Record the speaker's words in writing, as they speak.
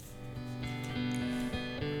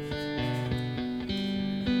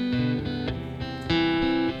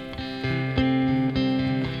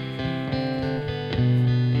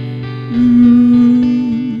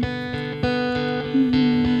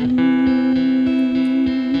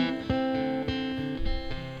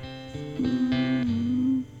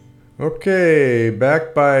Okay,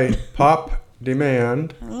 back by Pop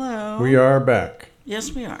Demand. Hello. We are back.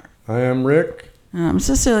 Yes, we are. I am Rick, I'm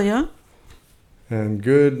Cecilia. and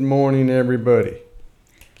good morning, everybody.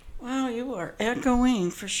 Wow, you are echoing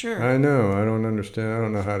for sure. I know, I don't understand. I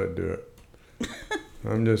don't know how to do it.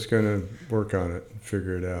 I'm just going to work on it and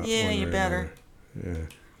figure it out. Yeah, one you way or better. another.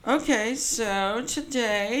 Yeah. Okay, so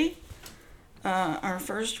today, our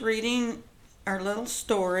first reading, our little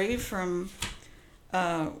story from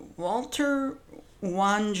Walter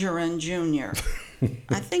Wangerin Jr.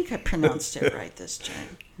 I think I pronounced it right this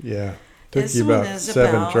time. Yeah. Took This you one about is 7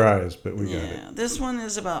 about- tries, but we got it. Yeah, this one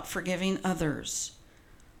is about forgiving others.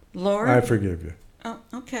 Lord. I forgive you. Oh,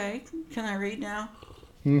 okay. Can I read now?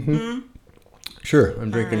 Mm-hmm. Sure,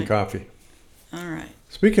 I'm drinking right. coffee. All right.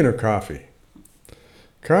 Speaking of coffee,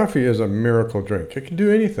 coffee is a miracle drink. It can do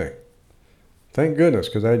anything. Thank goodness,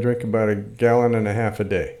 because I drink about 1.5 gallons a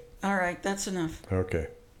day. All right, that's enough. Okay.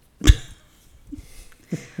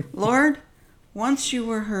 Lord, once you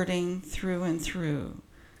were hurting through and through,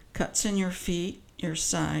 cuts in your feet, your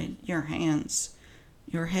side, your hands,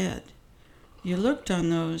 your head. You looked on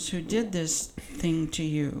those who did this thing to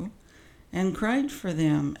you and cried for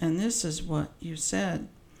them, and this is what you said.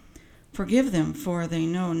 Forgive them, for they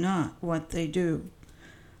know not what they do.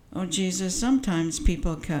 Oh, Jesus, sometimes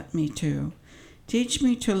people cut me too. Teach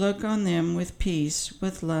me to look on them with peace,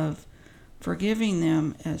 with love, forgiving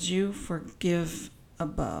them as you forgive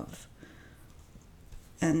above.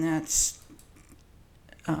 And that's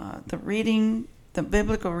the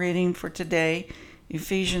biblical reading for today,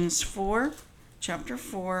 Ephesians 4, chapter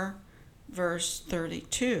 4, verse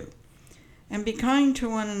 32. And be kind to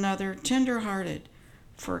one another, tender-hearted,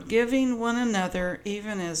 forgiving one another,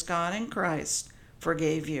 even as God in Christ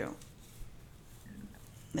forgave you.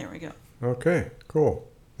 There we go. Okay, cool.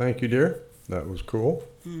 Thank you, dear. That was cool.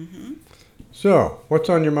 Mm-hmm. So, what's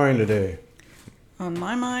on your mind today? On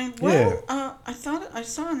my mind? Well, I thought I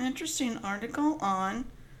saw an interesting article on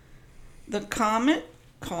the comet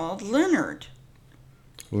called Leonard.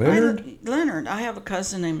 Leonard? Leonard. I have a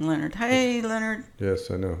cousin named Leonard. Hey, Leonard.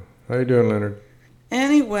 Yes, I know. How you doing, Leonard?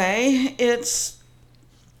 Anyway, it's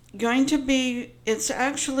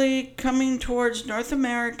actually coming towards North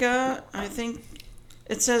America. I think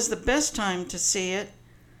it says the best time to see it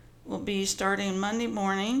will be starting Monday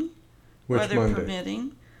morning, Which weather Monday?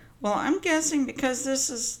 permitting. Well, I'm guessing because this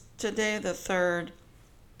is today the 3rd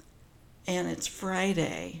and it's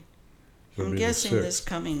Friday. It'll I'm be the guessing 6th. this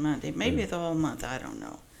coming Monday, maybe the whole month, I don't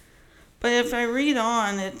know. But if I read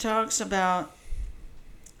on, it talks about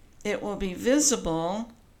it will be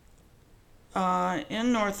visible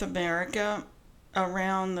in North America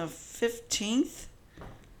around the 15th.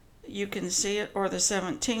 You can see it, or the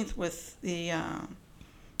 17th with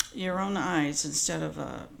your own eyes instead of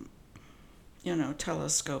a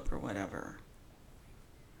telescope or whatever.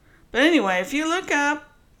 But anyway, if you look up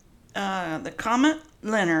the comet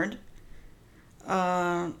Leonard,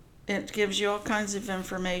 it gives you all kinds of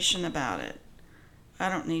information about it. I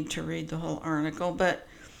don't need to read the whole article, but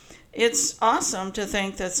it's awesome to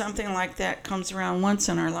think that something like that comes around once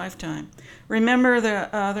in our lifetime. Remember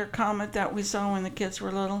the other comet that we saw when the kids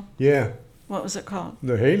were little? Yeah. What was it called?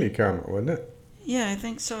 The Haley comet, wasn't it? Yeah, I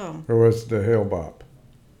think so. Or was it the Hale-Bopp?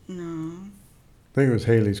 No. I think it was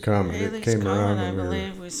Haley's comet. Haley's It came around comet, I when we were-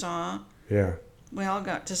 believe we saw. Yeah. We all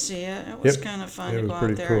got to see it. It was Yep. kind of fun It to was go out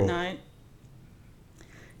pretty there cool. at night.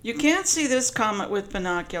 You can't see this comet with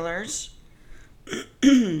binoculars.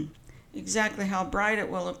 Exactly how bright it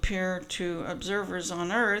will appear to observers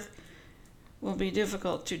on Earth will be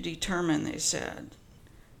difficult to determine, they said.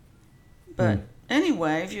 But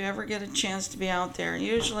anyway, if you ever get a chance to be out there,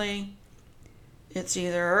 usually it's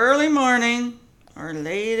either early morning or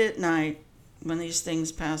late at night when these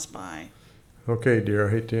things pass by. Okay, dear,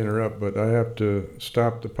 I hate to interrupt, but I have to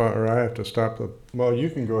stop well, you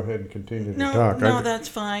can go ahead and continue to talk. No, that's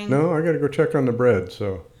fine. No, I got to go check on the bread,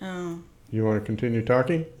 so. Oh, You want to continue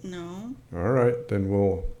talking? no. All right, then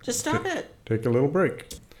we'll Just stop it. take a little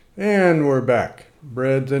break. And we're back.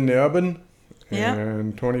 Bread's in the oven. Yep.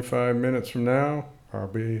 And 25 minutes from now, I'll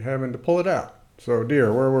be having to pull it out. So,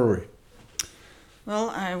 dear, where were we? Well,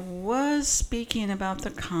 I was speaking about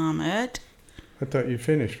the comet. I thought you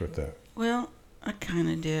finished with that. Well, I kind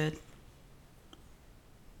of did.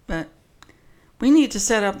 But we need to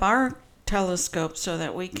set up our telescope so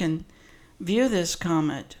that we can view this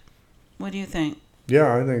comet. What do you think?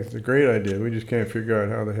 Yeah, I think it's a great idea. We just can't figure out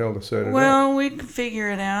how the hell to set it up. Well, we can figure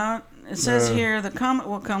it out. It says here the comet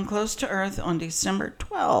will come close to Earth on December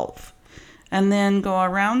 12th and then go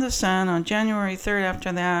around the sun on January 3rd.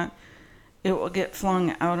 After that, it will get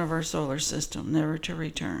flung out of our solar system, never to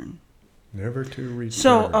return. Never to return.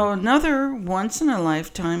 So another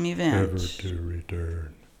once-in-a-lifetime event. Never to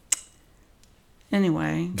return.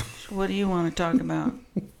 Anyway, what do you want to talk about?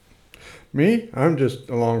 Me? I'm just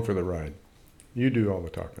along for the ride. You do all the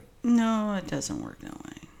talking. No, it doesn't work that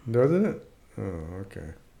way. Doesn't it? Oh,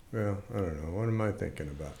 okay. Well, I don't know. What am I thinking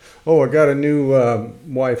about? Oh, I got a new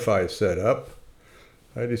Wi-Fi set up.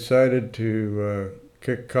 I decided to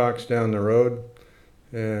kick Cox down the road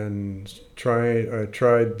and I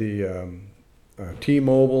tried the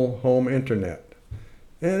T-Mobile home internet.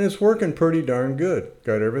 And it's working pretty darn good.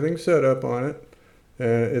 Got everything set up on it.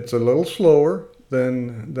 And it's a little slower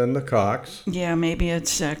than the Cox. Yeah, maybe a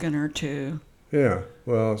second or two. Yeah,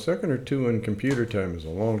 well, a second or two in computer time is a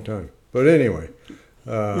long time. But anyway.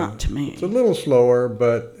 Not to me. It's a little slower,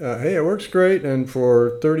 but hey, it works great. And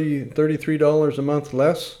for $33 a month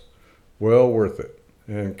less, well worth it.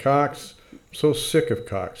 And Cox, I'm so sick of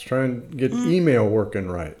Cox trying to get email working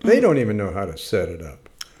right. They don't even know how to set it up.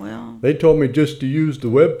 Well, they told me just to use the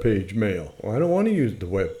web page mail. Well, I don't want to use the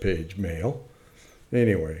web page mail.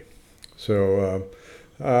 Anyway, so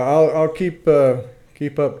I'll keep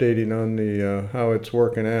updating on the how it's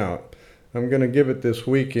working out. I'm going to give it this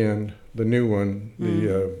weekend, the new one,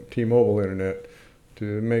 the T-Mobile internet,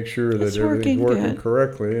 to make sure that everything's working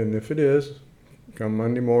correctly. And if it is, come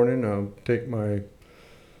Monday morning, I'll take my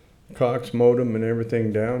Cox modem and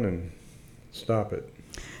everything down and stop it.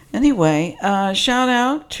 Anyway, shout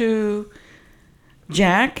out to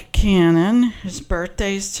Jack Cannon. His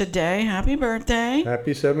birthday's today. Happy birthday.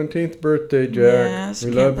 Happy 17th birthday, Jack. Yes,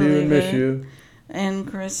 we love you and miss you. And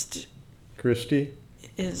Christy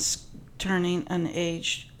is turning an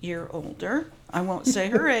year older. I won't say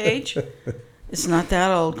her age. It's not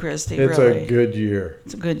that old, Christy, it's really. A good year.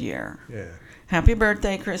 It's a good year. Yeah. Happy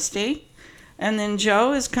birthday, Christy. And then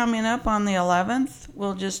Joe is coming up on the 11th.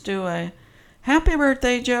 We'll just do a happy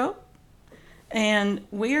birthday, Joe. And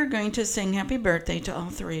we are going to sing happy birthday to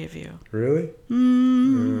all three of you. Really?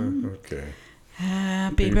 Okay.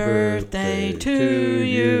 Happy birthday to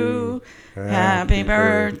you. Happy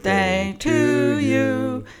birthday to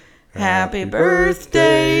you. Happy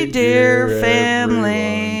birthday, dear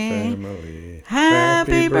family.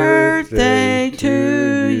 Happy birthday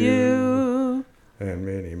to you. And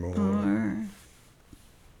many more.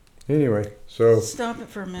 Anyway, so. Stop it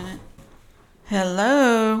for a minute.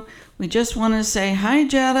 Hello. We just want to say hi,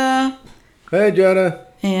 Jetta. Hey, Jetta.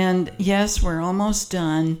 And yes, we're almost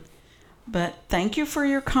done. But thank you for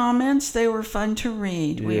your comments. They were fun to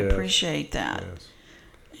read. We appreciate that. Yes.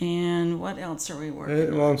 And what else are we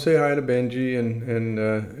working on? Well, say hi to Benji and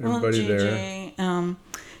everybody Gigi, there.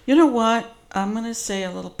 You know what? I'm going to say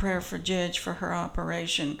a little prayer for Gigi for her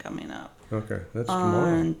operation coming up. Okay, that's tomorrow.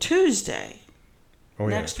 On Tuesday. Oh,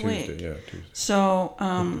 next Tuesday. week. Yeah, Tuesday. So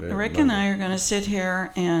Rick and I are going to sit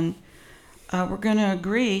here and we're going to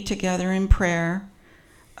agree together in prayer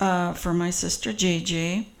for my sister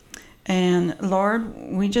Gigi. And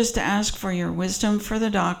Lord, we just ask for your wisdom for the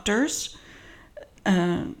doctors,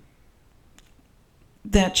 that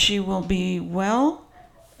she will be well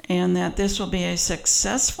and that this will be a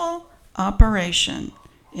successful operation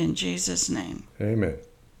in Jesus' name. Amen.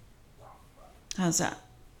 How's that?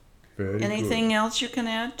 Very Anything good. else you can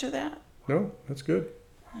add to that? No, that's good.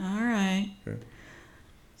 All right. Okay.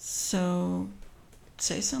 So,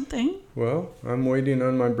 say something. Well, I'm waiting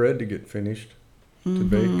on my bread to get finished to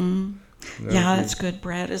bake. Yeah, that's good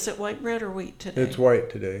bread. Is it white bread or wheat today? It's white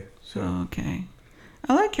today. So. Oh, okay.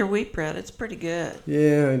 I like your wheat bread. It's pretty good.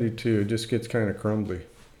 Yeah, I do too. It just gets kind of crumbly,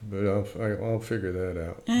 but I'll figure that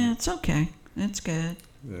out. Yeah, it's okay. It's good.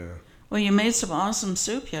 Yeah. Well, you made some awesome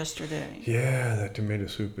soup yesterday. Yeah, that tomato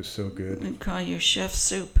soup is so good. We call you Chef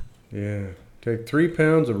Soup. Yeah. Take 3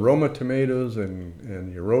 pounds of Roma tomatoes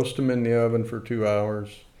and you roast them in the oven for 2 hours,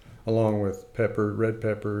 along with red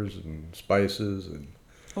peppers and spices and.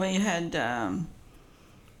 Well, you had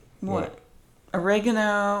what?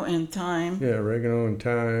 Oregano and thyme. Yeah, oregano and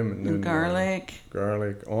thyme, and then garlic.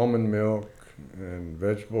 Garlic, almond milk, and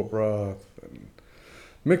vegetable broth. And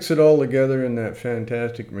mix it all together in that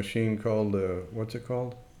fantastic machine called what's it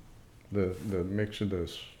called? The mixer. The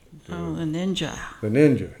Ninja. The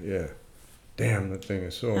Ninja, yeah. Damn, that thing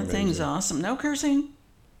is so amazing. That thing's awesome. No cursing.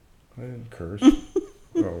 I didn't curse.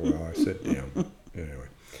 Oh well, I said damn.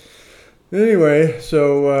 Anyway,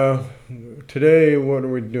 so today what are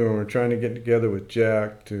we doing? We're trying to get together with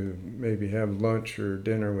Jack to maybe have lunch or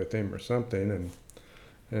dinner with him or something,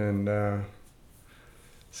 and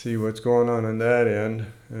see what's going on that end.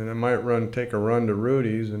 And I might take a run to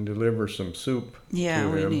Rudy's and deliver some soup. Yeah, to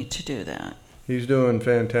we him. need to do that. He's doing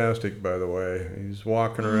fantastic, by the way. He's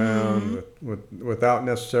walking around without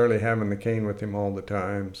necessarily having the cane with him all the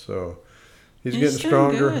time. So He's getting doing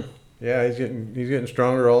stronger. good. Yeah, he's getting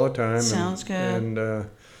stronger all the time. Sounds good. And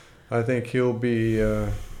I think he'll be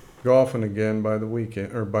golfing again by the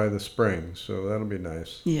weekend or by the spring. So that'll be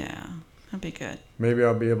nice. Yeah, that'd be good. Maybe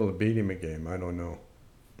I'll be able to beat him a game. I don't know.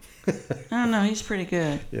 I don't know. He's pretty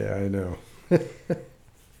good. Yeah, I know.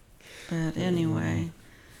 But anyway,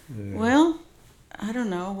 Yeah. well, I don't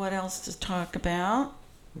know what else to talk about.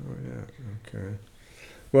 Oh yeah. Okay.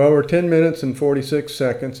 Well, we're 10 minutes and 46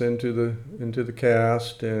 seconds into the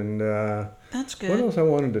cast, and That's good. what else I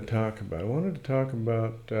wanted to talk about? I wanted to talk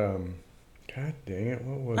about. God dang it!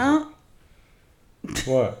 What was Oh, it?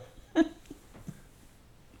 What?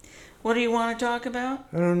 what do you want to talk about?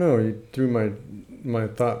 I don't know. You threw my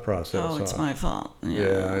thought process Oh, it's off. my fault.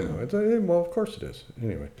 Yeah, I know. Well, of course it is.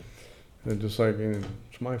 Anyway, and just like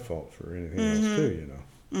it's my fault for anything else too, you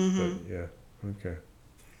know. Mm-hmm. But yeah, okay.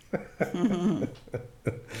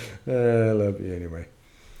 I love you anyway.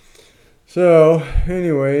 So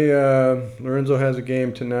anyway, Lorenzo has a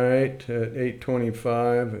game tonight at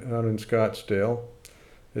 8:25 out in Scottsdale.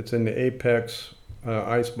 It's in the Apex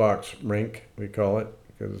Icebox rink, we call it,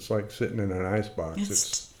 because it's like sitting in an icebox.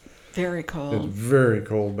 It's very It's cold. very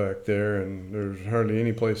cold back there, and there's hardly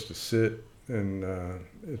any place to sit. And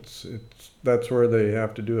that's where they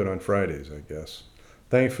have to do it on Fridays, I guess.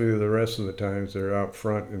 Thankfully, the rest of the times they're out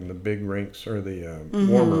front in the big rinks or the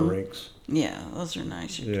warmer rinks. Yeah, those are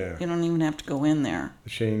nice. Yeah. You don't even have to go in there. The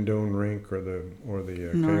Shane Doan rink or the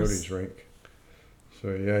Nice. Coyotes rink. So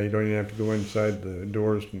yeah, you don't even have to go inside the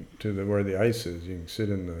doors to where the ice is. You can sit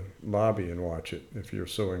in the lobby and watch it if you're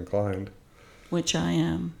so inclined. Which I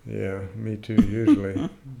am. Yeah, me too usually,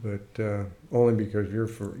 but only because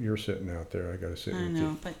you're sitting out there. I got to sit I with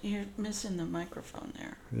know, but you're missing the microphone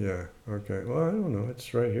there. you. Yeah. Okay. Well, I don't know.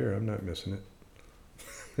 It's right here. I'm not missing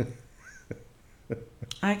it.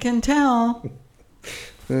 I can tell.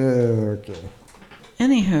 Okay.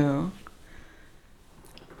 Anywho,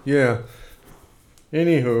 Yeah.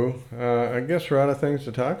 Anywho, I guess we're out of things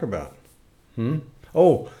to talk about.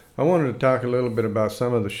 Oh, I wanted to talk a little bit about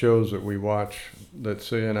some of the shows that we watch, that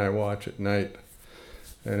Sue and I watch at night.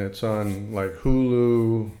 And it's on like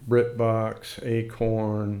Hulu, BritBox,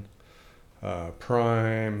 Acorn,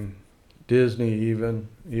 Prime, Disney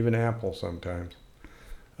even Apple sometimes.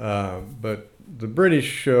 But the British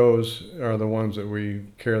shows are the ones that we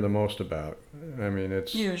care the most about. I mean,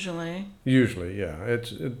 it's usually. yeah.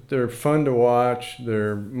 They're fun to watch.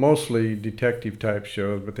 They're mostly detective type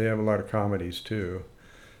shows, but they have a lot of comedies too.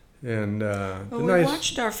 And Well, we nice.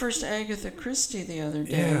 watched our first Agatha Christie the other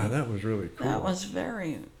day. Yeah, that was really cool. That was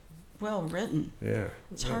very well written. Yeah.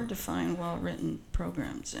 It's hard to find well written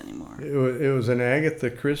programs anymore. It was an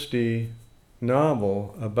Agatha Christie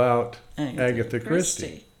novel about Agatha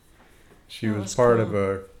Christie. She That was was part cool. of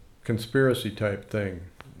a conspiracy type thing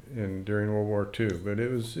during World War II. But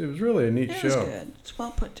it was really a neat It show. was good. It's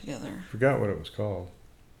well put together. Forgot what it was called,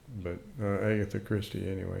 but Agatha Christie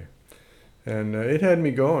anyway. And it had me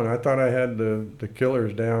going. I thought I had the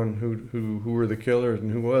killers down, who were the killers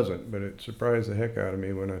and who wasn't. But it surprised the heck out of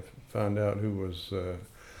me when I found out who was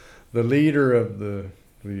the leader of the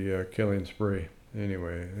killing spree.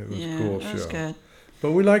 Anyway, it was a cool that was show. good.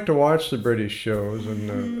 But we like to watch the British shows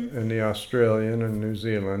and the Australian and New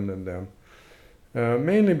Zealand and them.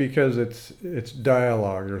 Mainly because it's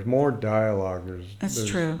dialogue. There's more dialogue. That's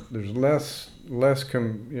true. There's less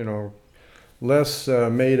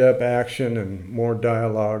made up action and more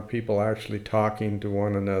dialogue. People actually talking to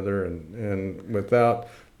one another and without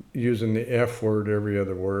using the F word every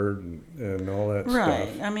other word and all that Right.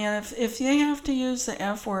 stuff. I mean, if they have to use the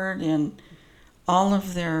F word in all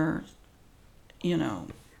of their,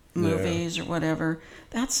 movies or whatever,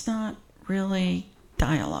 that's not really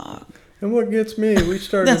dialogue. And what gets me, we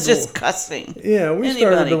started. That's just cussing. Yeah, we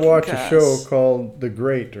started Anybody to can watch a cuss. show called The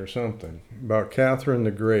Great or something about Catherine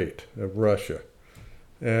the Great of Russia.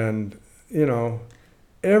 And,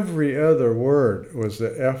 every other word was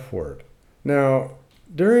the F word. Now,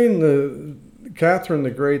 during the Catherine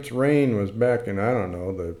the Great's reign was back in, I don't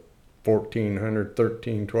know, the 1400,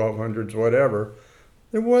 1200s, whatever.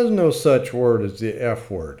 There was no such word as the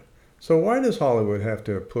F word. So why does Hollywood have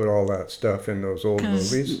to put all that stuff in those old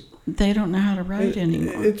 'Cause movies? they don't know how to write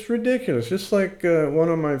anymore. It's ridiculous. Just like one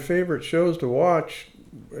of my favorite shows to watch,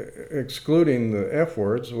 excluding the F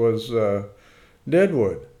words, was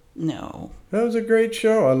Deadwood. No. That was a great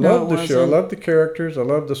show. I No, loved it the show. I wasn't. loved the characters. I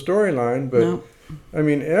loved the storyline. But, No. I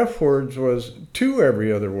mean, F words was two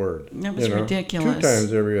every other word. That was ridiculous. 2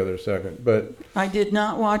 times every other second. But I did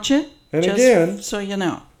not watch it. And just again- so you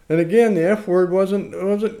know. And again, the F word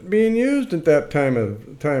wasn't being used at that time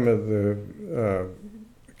of the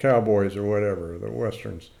cowboys or whatever, the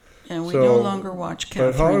westerns. And we So, no longer watch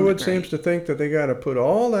Catherine But Hollywood the Great. seems to think that they got to put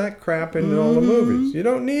all that crap into all the movies. You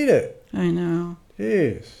don't need it. I know.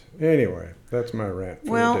 Jeez. Anyway, that's my rant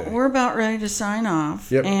for Well, the day. we're about ready to sign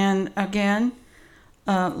off. Yep. And again,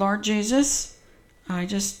 Lord Jesus, I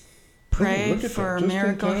just pray look at for that, just in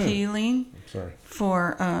miracle time. healing Sorry.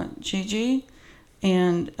 for Gigi,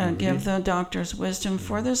 and give the doctors wisdom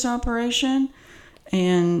for this operation.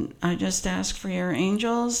 And I just ask for your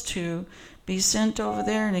angels to be sent over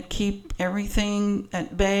there to keep everything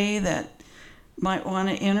at bay that might want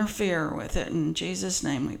to interfere with it. In Jesus'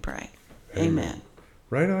 name we pray. Amen.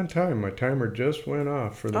 Right on time. My timer just went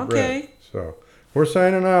off for the Okay. bread. So we're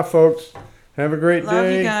signing off, folks. Have a great Love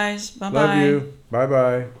day. you guys. Bye-bye. Love you.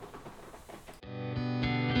 Bye-bye.